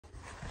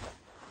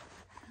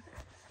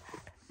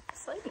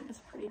lighting is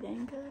pretty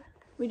dang good.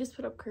 We just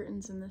put up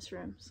curtains in this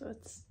room, so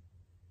it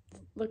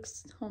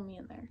looks homey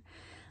in there.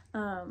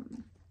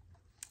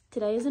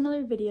 Today is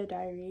another video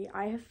diary.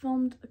 I have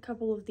filmed a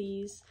couple of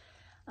these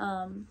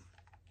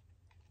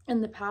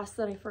in the past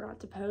that I forgot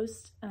to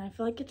post, and I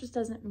feel like it just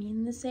doesn't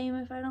mean the same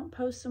if I don't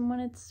post them when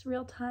it's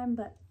real time,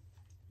 but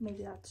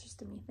maybe that's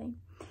just a me thing.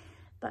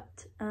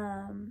 But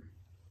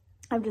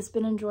I've just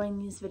been enjoying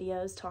these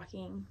videos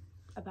talking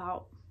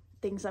about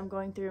things I'm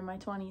going through in my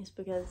 20s,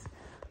 because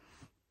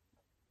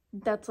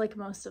that's like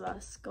most of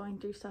us, going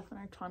through stuff in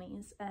our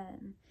 20s,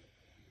 and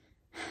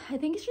I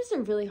think it's just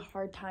a really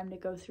hard time to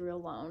go through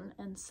alone.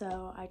 And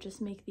so I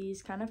just make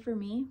these kind of for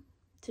me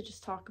to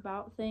just talk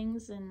about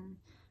things and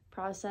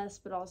process,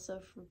 but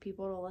also for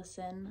people to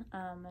listen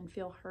and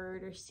feel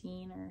heard or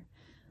seen or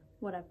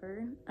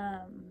whatever.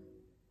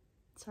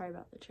 Sorry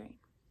about the train.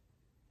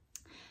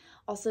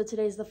 Also,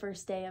 today's the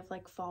first day of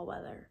like fall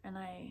weather, and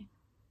I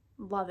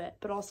love it,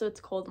 but also it's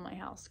cold in my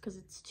house because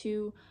it's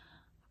too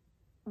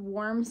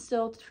warm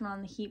still to turn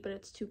on the heat, but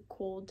it's too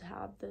cold to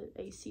have the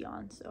AC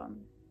on, so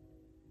I'm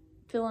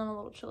feeling a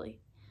little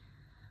chilly.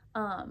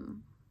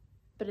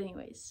 But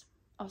anyways,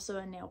 also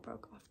a nail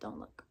broke off, don't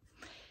look.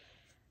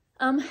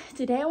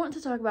 Today I want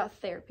to talk about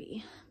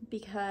therapy,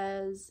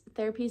 because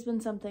therapy's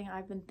been something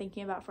I've been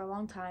thinking about for a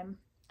long time,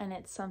 and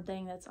it's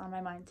something that's on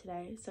my mind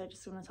today. So I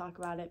just want to talk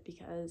about it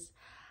because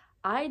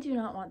I do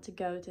not want to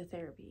go to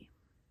therapy.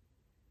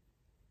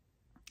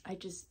 I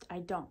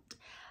don't.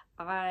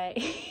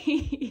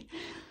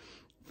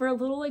 For a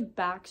little like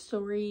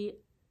backstory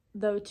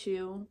though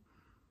too,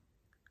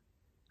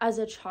 as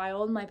a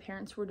child, my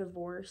parents were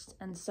divorced,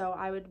 and so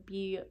I would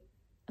be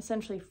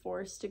essentially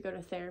forced to go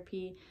to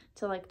therapy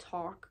to like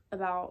talk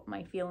about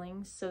my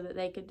feelings so that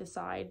they could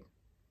decide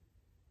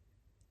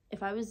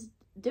if I was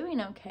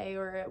doing okay,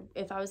 or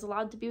if I was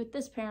allowed to be with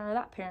this parent or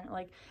that parent.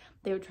 Like,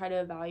 they would try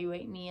to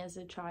evaluate me as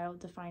a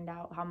child to find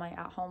out how my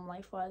at-home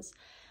life was.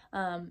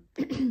 And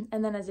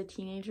then as a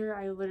teenager,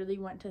 I literally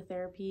went to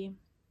therapy.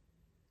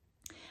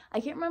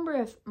 I can't remember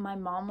if my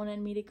mom wanted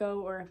me to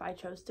go or if I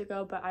chose to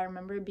go, but I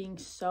remember being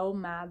so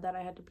mad that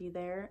I had to be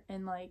there,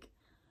 and like,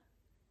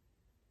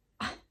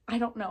 I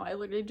don't know, I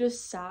literally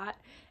just sat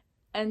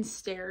and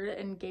stared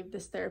and gave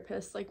this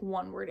therapist like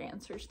one-word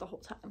answers the whole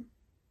time.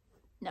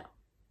 No.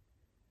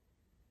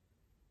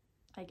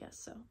 I guess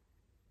so.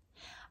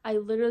 I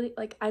literally,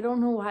 like, I don't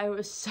know why I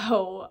was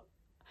so,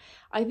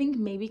 I think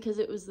maybe because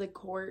it was the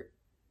court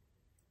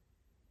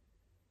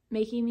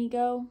making me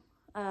go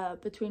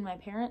between my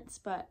parents,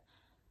 but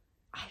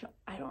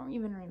I don't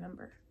even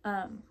remember. Get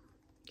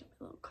my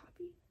little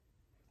copy.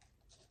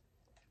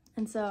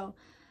 And so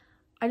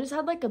I just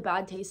had like a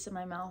bad taste in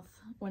my mouth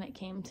when it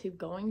came to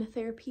going to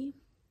therapy.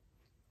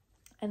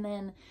 And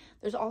then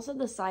there's also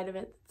the side of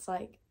it that's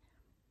like,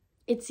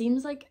 it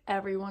seems like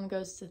everyone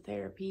goes to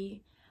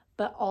therapy,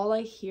 but all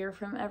I hear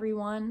from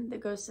everyone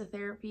that goes to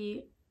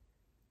therapy,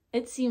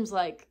 it seems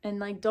like, and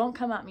like, don't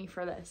come at me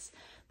for this,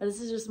 but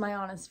this is just my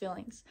honest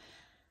feelings.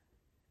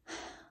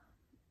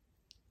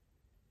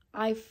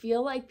 I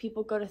feel like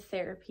people go to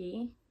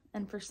therapy,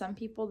 and for some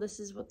people this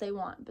is what they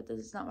want, but this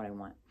is not what I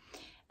want.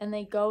 And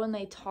they go and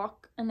they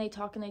talk and they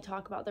talk and they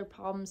talk about their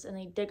problems, and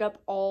they dig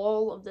up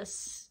all of this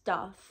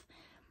stuff.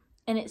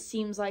 And it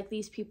seems like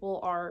these people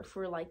are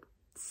for like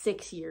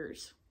 6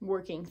 years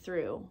working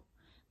through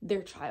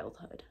their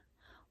childhood,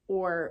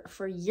 or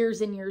for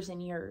years and years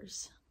and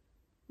years,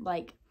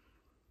 like,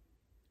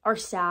 are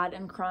sad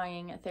and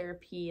crying at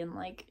therapy and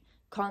like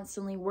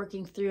constantly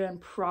working through and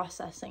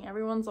processing.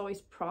 Everyone's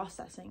always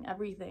processing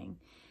everything.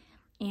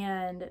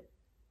 And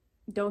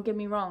don't get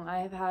me wrong,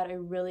 I have had a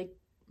really,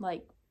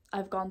 like,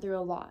 I've gone through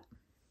a lot.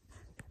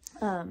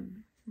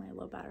 My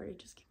low battery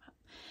just came up.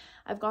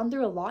 I've gone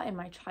through a lot in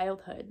my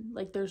childhood.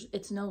 Like,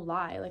 it's no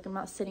lie. Like, I'm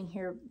not sitting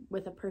here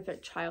with a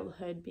perfect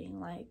childhood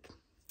being like,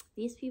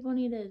 these people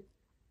need to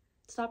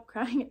stop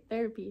crying at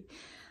therapy.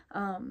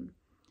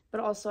 But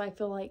also I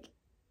feel like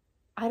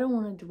I don't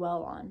want to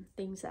dwell on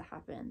things that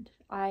happened.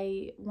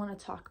 I want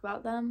to talk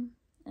about them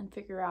and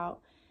figure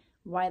out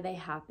why they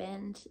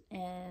happened,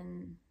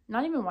 and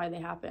not even why they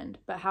happened,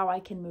 but how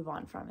I can move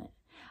on from it.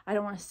 I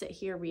don't want to sit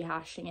here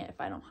rehashing it if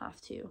I don't have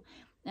to.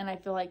 And I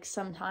feel like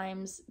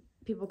sometimes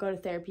people go to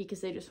therapy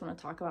because they just want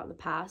to talk about the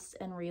past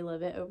and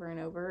relive it over and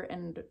over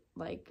and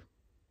like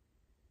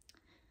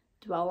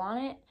dwell on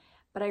it.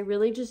 But I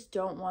really just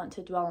don't want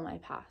to dwell on my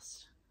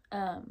past,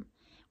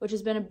 which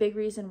has been a big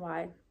reason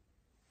why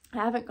I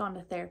haven't gone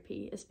to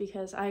therapy, is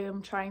because I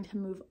am trying to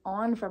move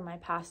on from my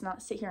past,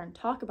 not sit here and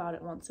talk about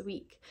it once a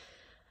week.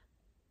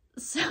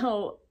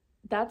 So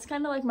that's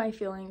kind of like my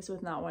feelings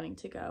with not wanting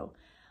to go.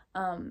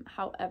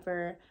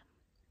 However,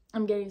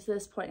 I'm getting to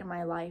this point in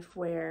my life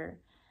where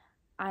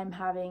I'm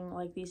having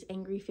like these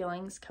angry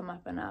feelings come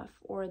up enough,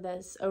 or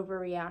this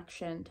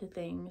overreaction to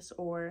things,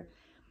 or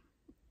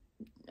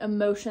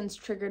emotions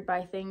triggered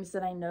by things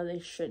that I know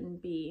they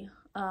shouldn't be.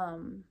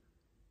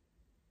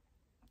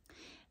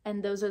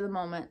 And those are the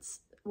moments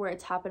where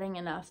it's happening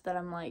enough that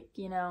I'm like,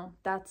 you know,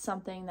 that's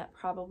something that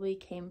probably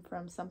came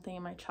from something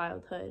in my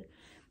childhood,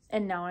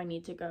 And now I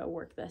need to go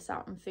work this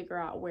out and figure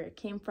out where it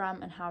came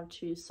from and how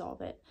to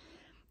solve it.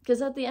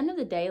 Because at the end of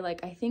the day,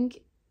 like, I think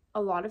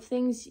a lot of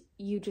things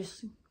you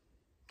just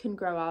can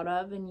grow out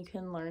of and you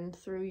can learn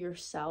through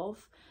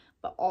yourself,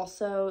 but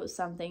also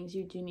some things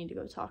you do need to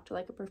go talk to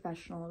like a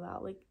professional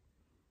about. Like,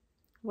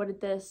 why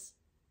did this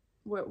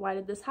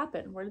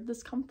happen? Where did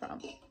this come from?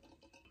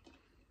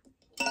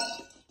 I'm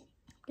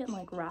getting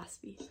like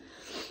raspy.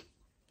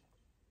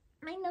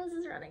 My nose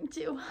is running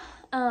too.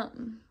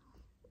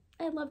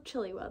 I love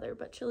chilly weather,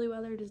 but chilly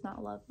weather does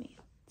not love me.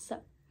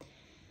 So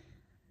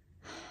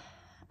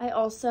I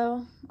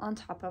also, on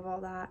top of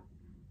all that,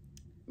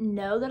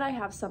 know that I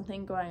have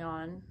something going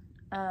on.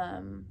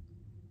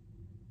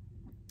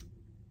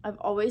 I've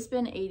always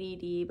been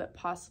ADD, but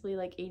possibly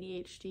like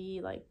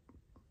ADHD. Like,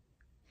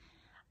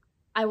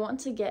 I want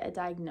to get a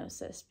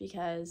diagnosis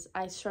because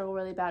I struggle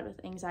really bad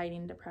with anxiety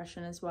and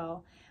depression as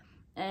well.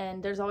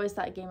 And there's always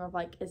that game of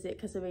like, is it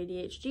because of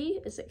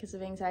ADHD? Is it because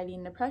of anxiety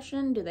and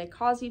depression? Do they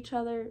cause each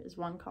other? Is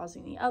one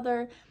causing the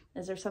other?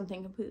 Is there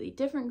something completely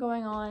different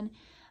going on?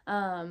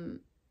 And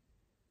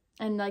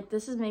like,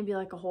 this is maybe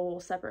like a whole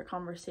separate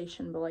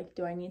conversation, but like,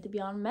 do I need to be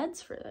on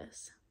meds for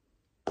this?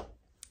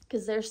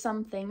 Because there's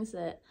some things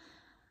that,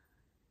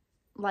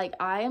 like,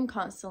 I am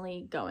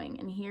constantly going,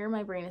 and here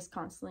my brain is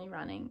constantly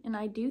running. And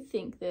I do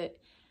think that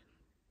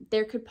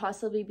there could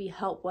possibly be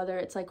help, whether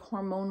it's like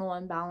hormonal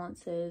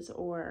imbalances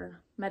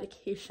or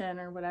medication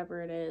or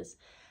whatever it is,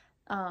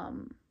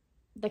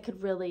 that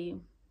could really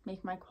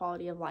make my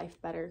quality of life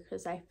better,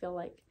 because I feel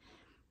like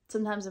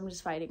sometimes I'm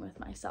just fighting with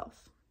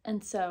myself.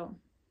 And so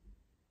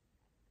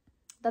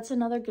that's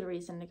another good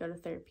reason to go to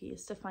therapy,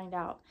 is to find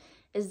out,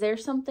 is there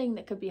something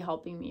that could be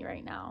helping me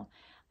right now?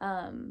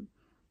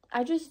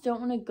 I just don't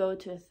want to go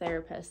to a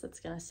therapist that's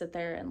going to sit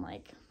there and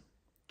like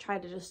try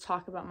to just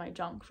talk about my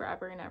junk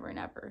forever and ever and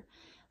ever.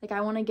 Like,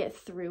 I want to get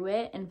through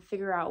it and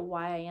figure out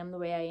why I am the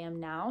way I am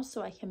now,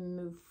 so I can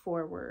move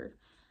forward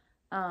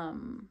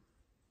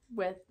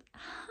with,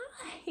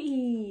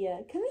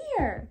 hi, come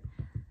here,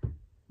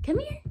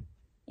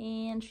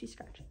 and she's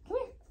scratching, come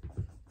here,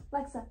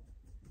 Alexa,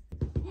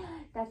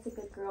 that's a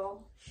good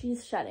girl.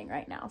 She's shedding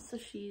right now, so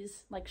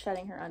she's like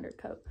shedding her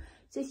undercoat,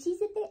 so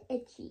she's a bit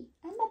itchy.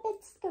 I'm a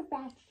bit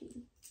scratchy.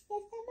 Yes, I'm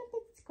a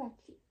bit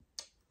scratchy.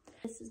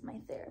 This is my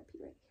therapy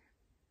right here.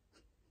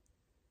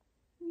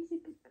 She's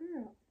a good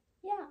girl.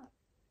 Yeah.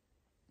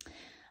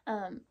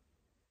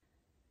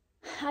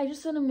 I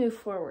just want to move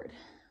forward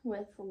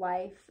with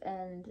life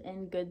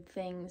and good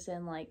things,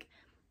 and like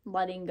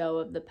letting go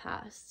of the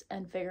past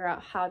and figure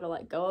out how to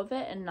let go of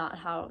it and not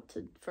how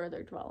to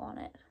further dwell on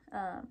it.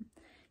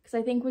 Because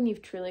I think when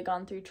you've truly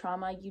gone through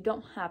trauma, you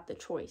don't have the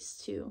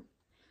choice to,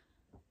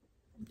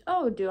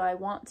 oh, do I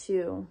want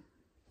to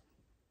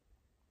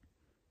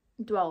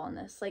dwell on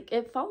this? Like,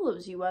 it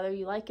follows you whether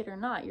you like it or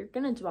not. You're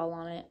gonna dwell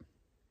on it.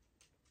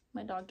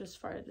 My dog just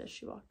farted as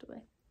she walked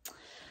away.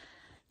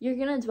 You're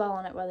gonna dwell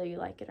on it whether you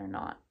like it or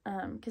not,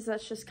 because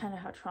that's just kind of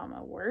how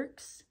trauma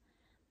works.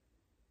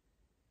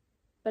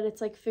 But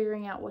it's like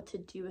figuring out what to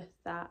do with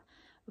that.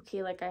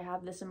 Okay, like, I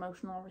have this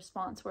emotional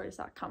response, where does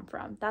that come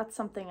from? That's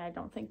something I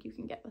don't think you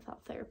can get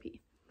without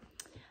therapy.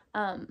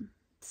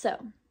 So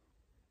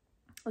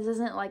this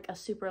isn't like a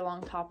super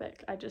long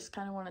topic. I just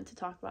kind of wanted to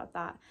talk about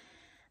that.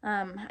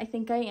 I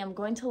think I am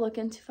going to look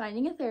into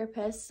finding a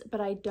therapist,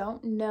 but I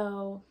don't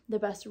know the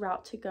best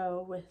route to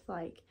go with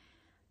like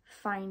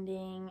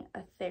finding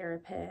a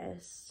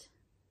therapist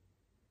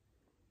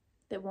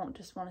that won't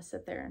just want to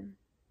sit there and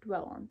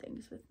dwell on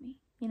things with me,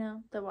 you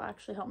know, that will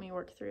actually help me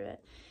work through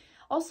it.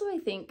 Also, I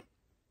think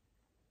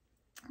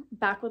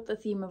back with the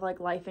theme of like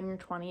life in your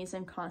 20s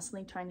and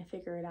constantly trying to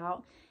figure it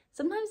out,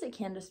 sometimes it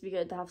can just be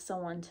good to have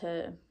someone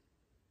to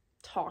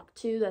talk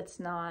to that's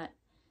not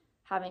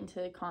having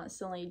to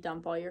constantly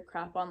dump all your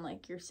crap on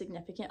like your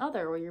significant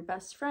other or your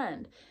best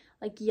friend.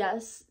 Like,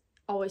 yes,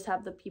 always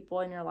have the people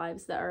in your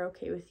lives that are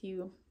okay with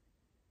you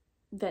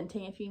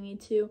venting if you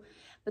need to,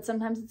 but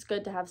sometimes it's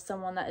good to have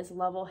someone that is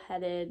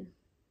level-headed,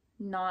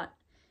 not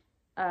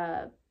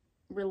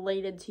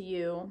related to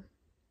you,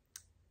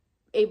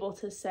 able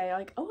to say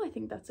like, oh, I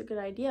think that's a good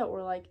idea,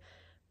 or like,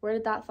 where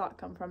did that thought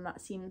come from?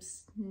 That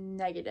seems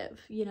negative,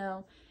 you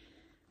know,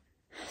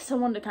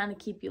 someone to kind of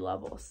keep you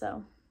level.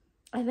 So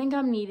I think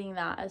I'm needing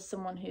that as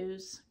someone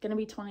who's gonna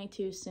be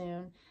 22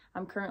 soon.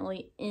 I'm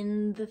currently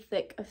in the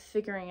thick of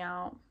figuring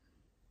out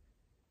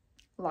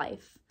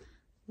life.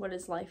 What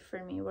is life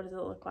for me? What does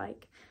it look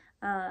like?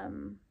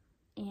 And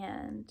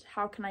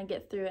how can I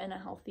get through it in a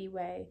healthy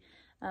way?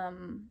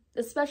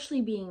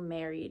 Especially being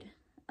married.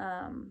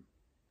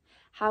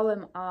 How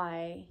am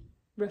I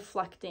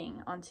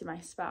reflecting onto my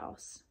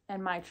spouse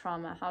and my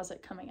trauma? How's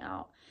it coming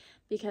out?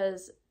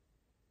 Because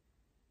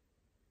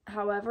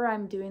however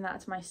I'm doing that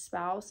to my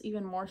spouse,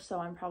 even more so,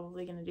 I'm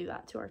probably going to do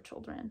that to our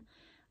children.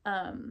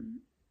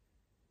 And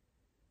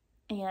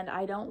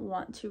I don't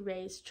want to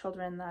raise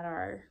children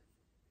that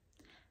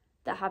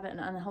have an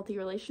unhealthy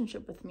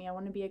relationship with me. I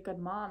want to be a good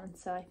mom. And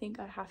so I think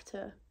I have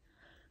to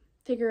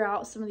figure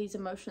out some of these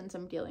emotions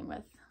I'm dealing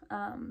with.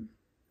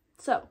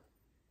 So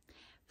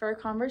for our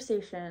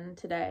conversation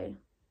today.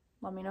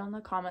 Let me know in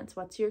the comments,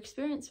 what's your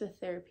experience with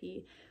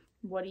therapy?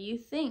 What do you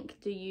think?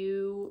 Do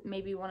you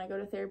maybe want to go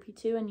to therapy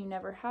too and you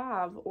never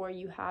have, or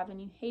you have and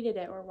you hated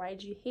it, or why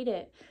did you hate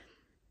it?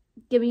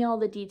 Give me all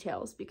the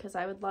details, because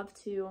I would love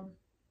to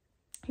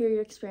hear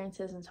your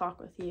experiences and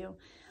talk with you,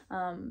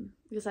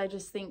 because I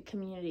just think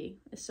community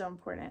is so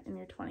important in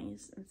your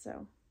 20s. And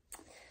so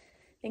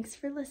thanks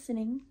for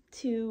listening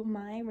to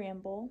my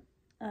ramble,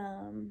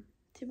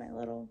 to my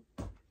little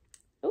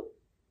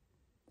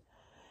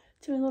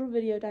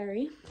video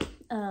diary.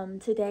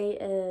 Today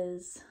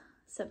is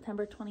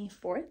September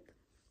 24th.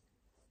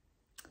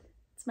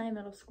 It's my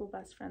middle school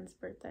best friend's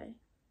birthday.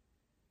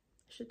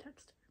 I should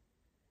text her.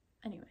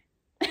 Anyway.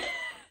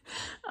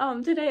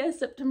 Today is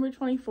September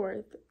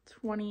 24th,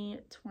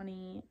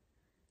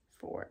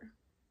 2024.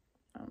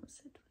 I almost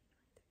said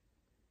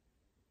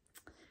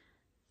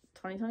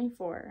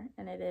 2024,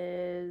 and it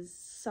is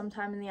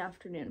sometime in the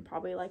afternoon,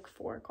 probably like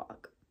 4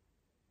 o'clock,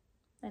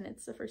 and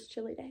it's the first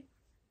chilly day.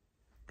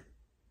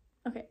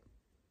 Okay,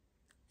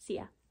 see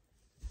ya.